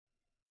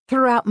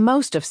Throughout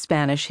most of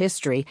Spanish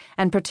history,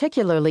 and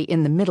particularly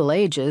in the Middle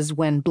Ages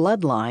when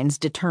bloodlines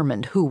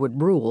determined who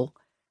would rule,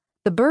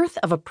 the birth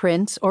of a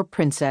prince or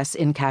princess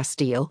in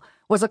Castile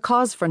was a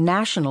cause for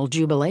national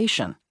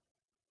jubilation.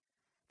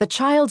 The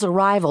child's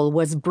arrival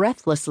was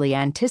breathlessly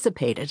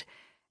anticipated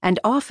and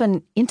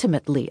often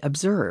intimately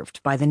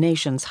observed by the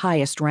nation's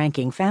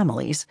highest-ranking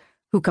families,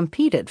 who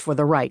competed for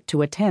the right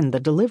to attend the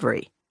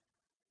delivery.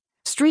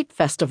 Street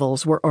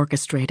festivals were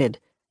orchestrated,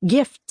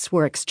 gifts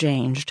were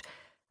exchanged.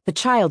 The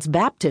child's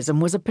baptism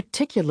was a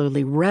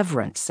particularly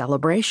reverent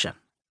celebration.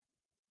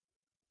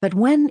 But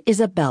when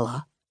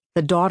Isabella,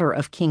 the daughter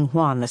of King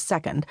Juan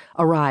II,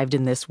 arrived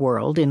in this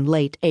world in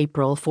late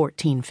April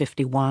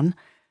 1451,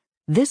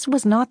 this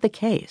was not the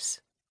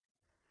case.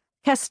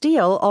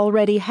 Castile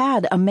already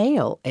had a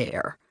male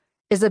heir,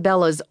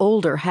 Isabella's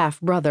older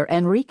half-brother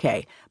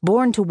Enrique,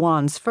 born to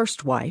Juan's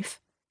first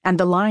wife, and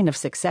the line of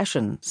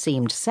succession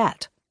seemed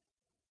set.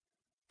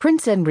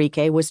 Prince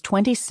Enrique was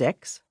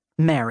 26,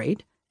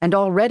 married, and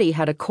already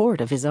had a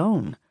court of his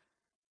own.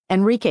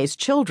 Enrique's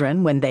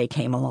children, when they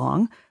came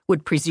along,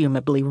 would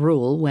presumably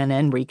rule when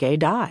Enrique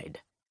died.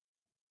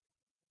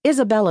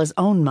 Isabella's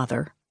own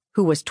mother,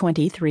 who was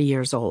 23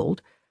 years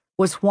old,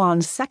 was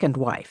Juan's second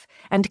wife,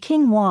 and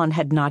King Juan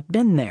had not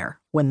been there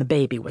when the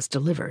baby was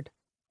delivered.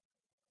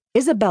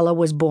 Isabella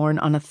was born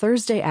on a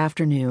Thursday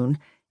afternoon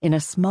in a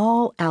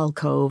small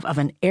alcove of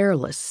an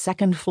airless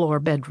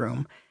second-floor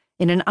bedroom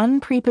in an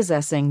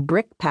unprepossessing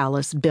brick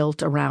palace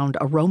built around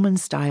a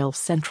Roman-style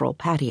central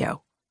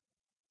patio.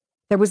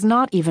 There was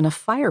not even a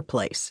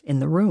fireplace in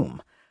the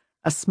room.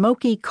 A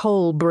smoky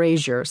coal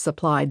brazier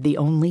supplied the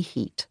only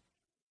heat.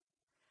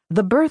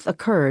 The birth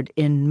occurred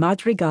in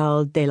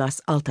Madrigal de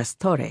las Altas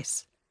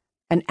Torres,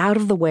 an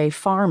out-of-the-way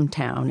farm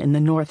town in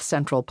the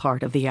north-central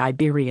part of the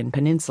Iberian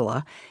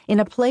Peninsula, in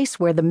a place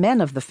where the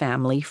men of the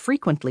family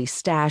frequently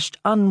stashed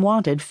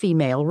unwanted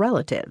female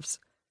relatives.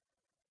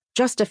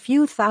 Just a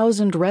few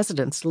thousand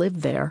residents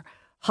lived there,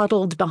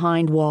 huddled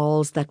behind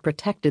walls that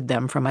protected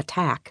them from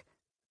attack.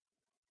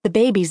 The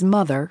baby's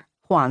mother,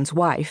 Juan's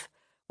wife,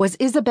 was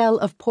Isabel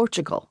of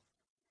Portugal,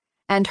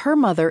 and her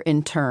mother,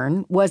 in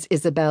turn, was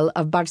Isabel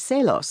of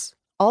Barcelos,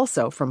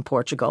 also from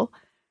Portugal,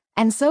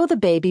 and so the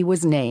baby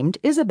was named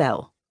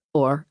Isabel,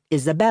 or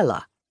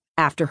Isabella,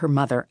 after her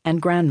mother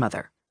and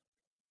grandmother.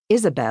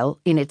 Isabel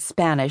in its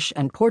Spanish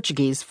and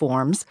Portuguese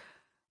forms,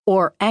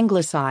 or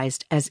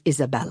anglicized as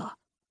Isabella.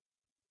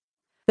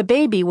 The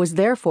baby was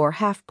therefore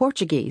half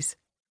Portuguese.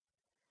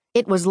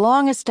 It was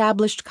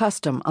long-established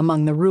custom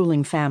among the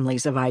ruling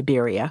families of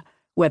Iberia,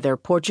 whether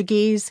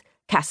Portuguese,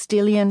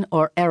 Castilian,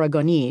 or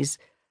Aragonese,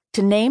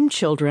 to name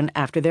children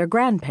after their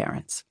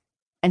grandparents,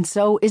 and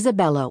so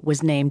Isabella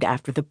was named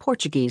after the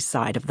Portuguese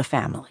side of the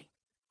family.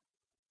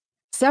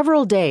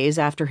 Several days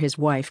after his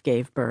wife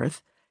gave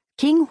birth,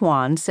 King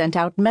Juan sent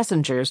out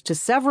messengers to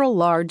several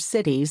large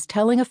cities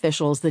telling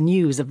officials the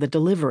news of the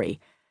delivery,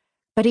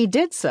 but he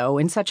did so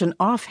in such an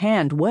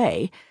offhand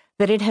way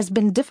that it has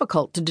been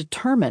difficult to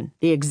determine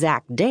the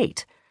exact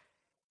date.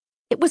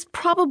 It was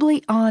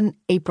probably on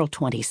April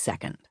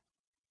 22nd.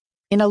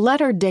 In a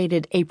letter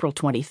dated April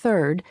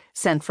 23rd,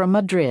 sent from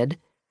Madrid,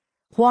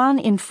 Juan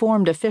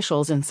informed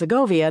officials in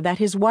Segovia that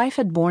his wife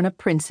had borne a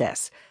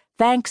princess,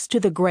 thanks to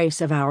the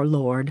grace of our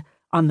Lord,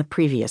 on the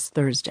previous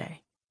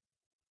Thursday.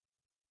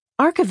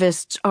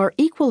 Archivists are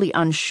equally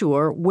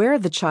unsure where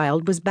the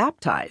child was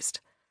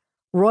baptized.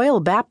 Royal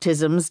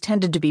baptisms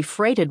tended to be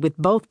freighted with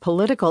both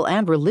political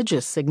and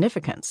religious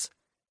significance.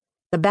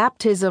 The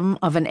baptism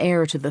of an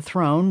heir to the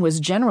throne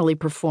was generally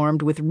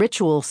performed with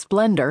ritual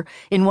splendor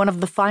in one of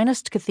the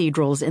finest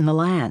cathedrals in the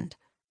land.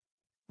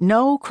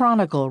 No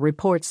chronicle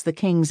reports the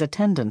king's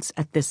attendance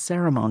at this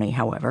ceremony,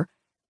 however.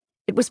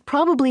 It was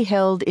probably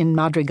held in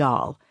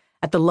Madrigal,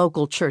 at the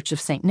local church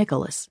of St.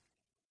 Nicholas.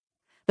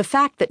 The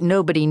fact that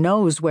nobody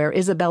knows where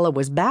Isabella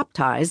was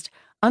baptized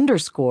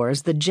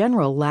underscores the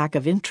general lack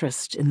of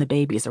interest in the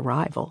baby's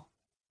arrival.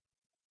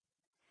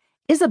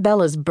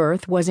 Isabella's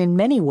birth was in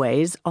many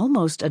ways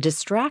almost a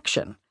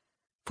distraction,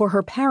 for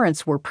her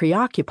parents were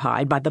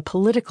preoccupied by the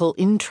political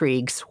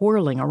intrigue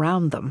swirling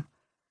around them.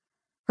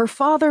 Her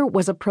father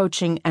was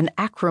approaching an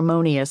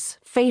acrimonious,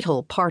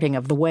 fatal parting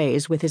of the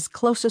ways with his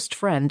closest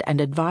friend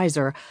and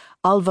adviser,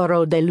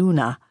 Álvaro de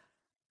Luna,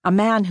 a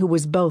man who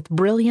was both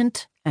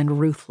brilliant and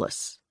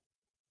ruthless.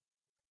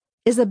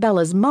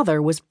 Isabella's mother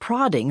was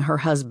prodding her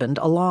husband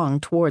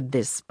along toward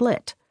this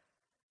split.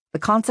 The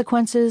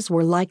consequences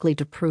were likely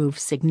to prove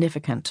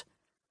significant.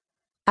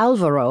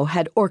 Álvaro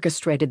had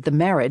orchestrated the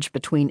marriage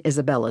between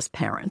Isabella's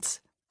parents,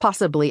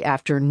 possibly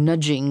after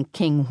nudging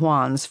King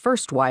Juan's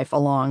first wife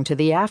along to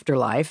the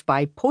afterlife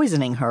by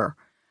poisoning her.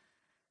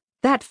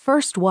 That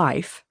first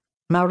wife,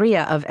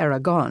 Maria of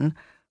Aragon,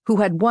 who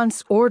had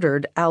once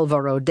ordered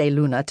Álvaro de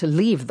Luna to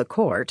leave the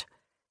court,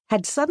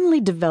 had suddenly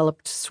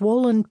developed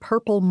swollen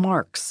purple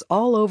marks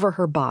all over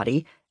her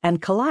body and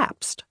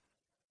collapsed.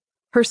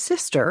 Her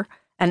sister,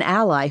 an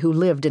ally who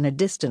lived in a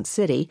distant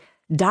city,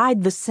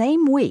 died the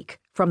same week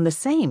from the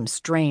same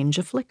strange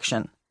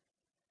affliction.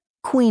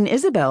 Queen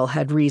Isabel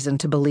had reason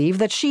to believe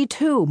that she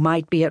too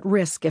might be at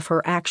risk if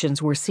her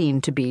actions were seen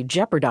to be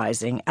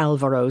jeopardizing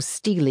Alvaro's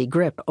steely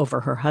grip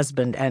over her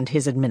husband and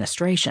his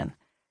administration.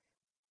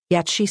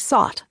 Yet she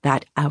sought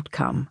that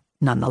outcome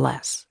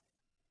nonetheless.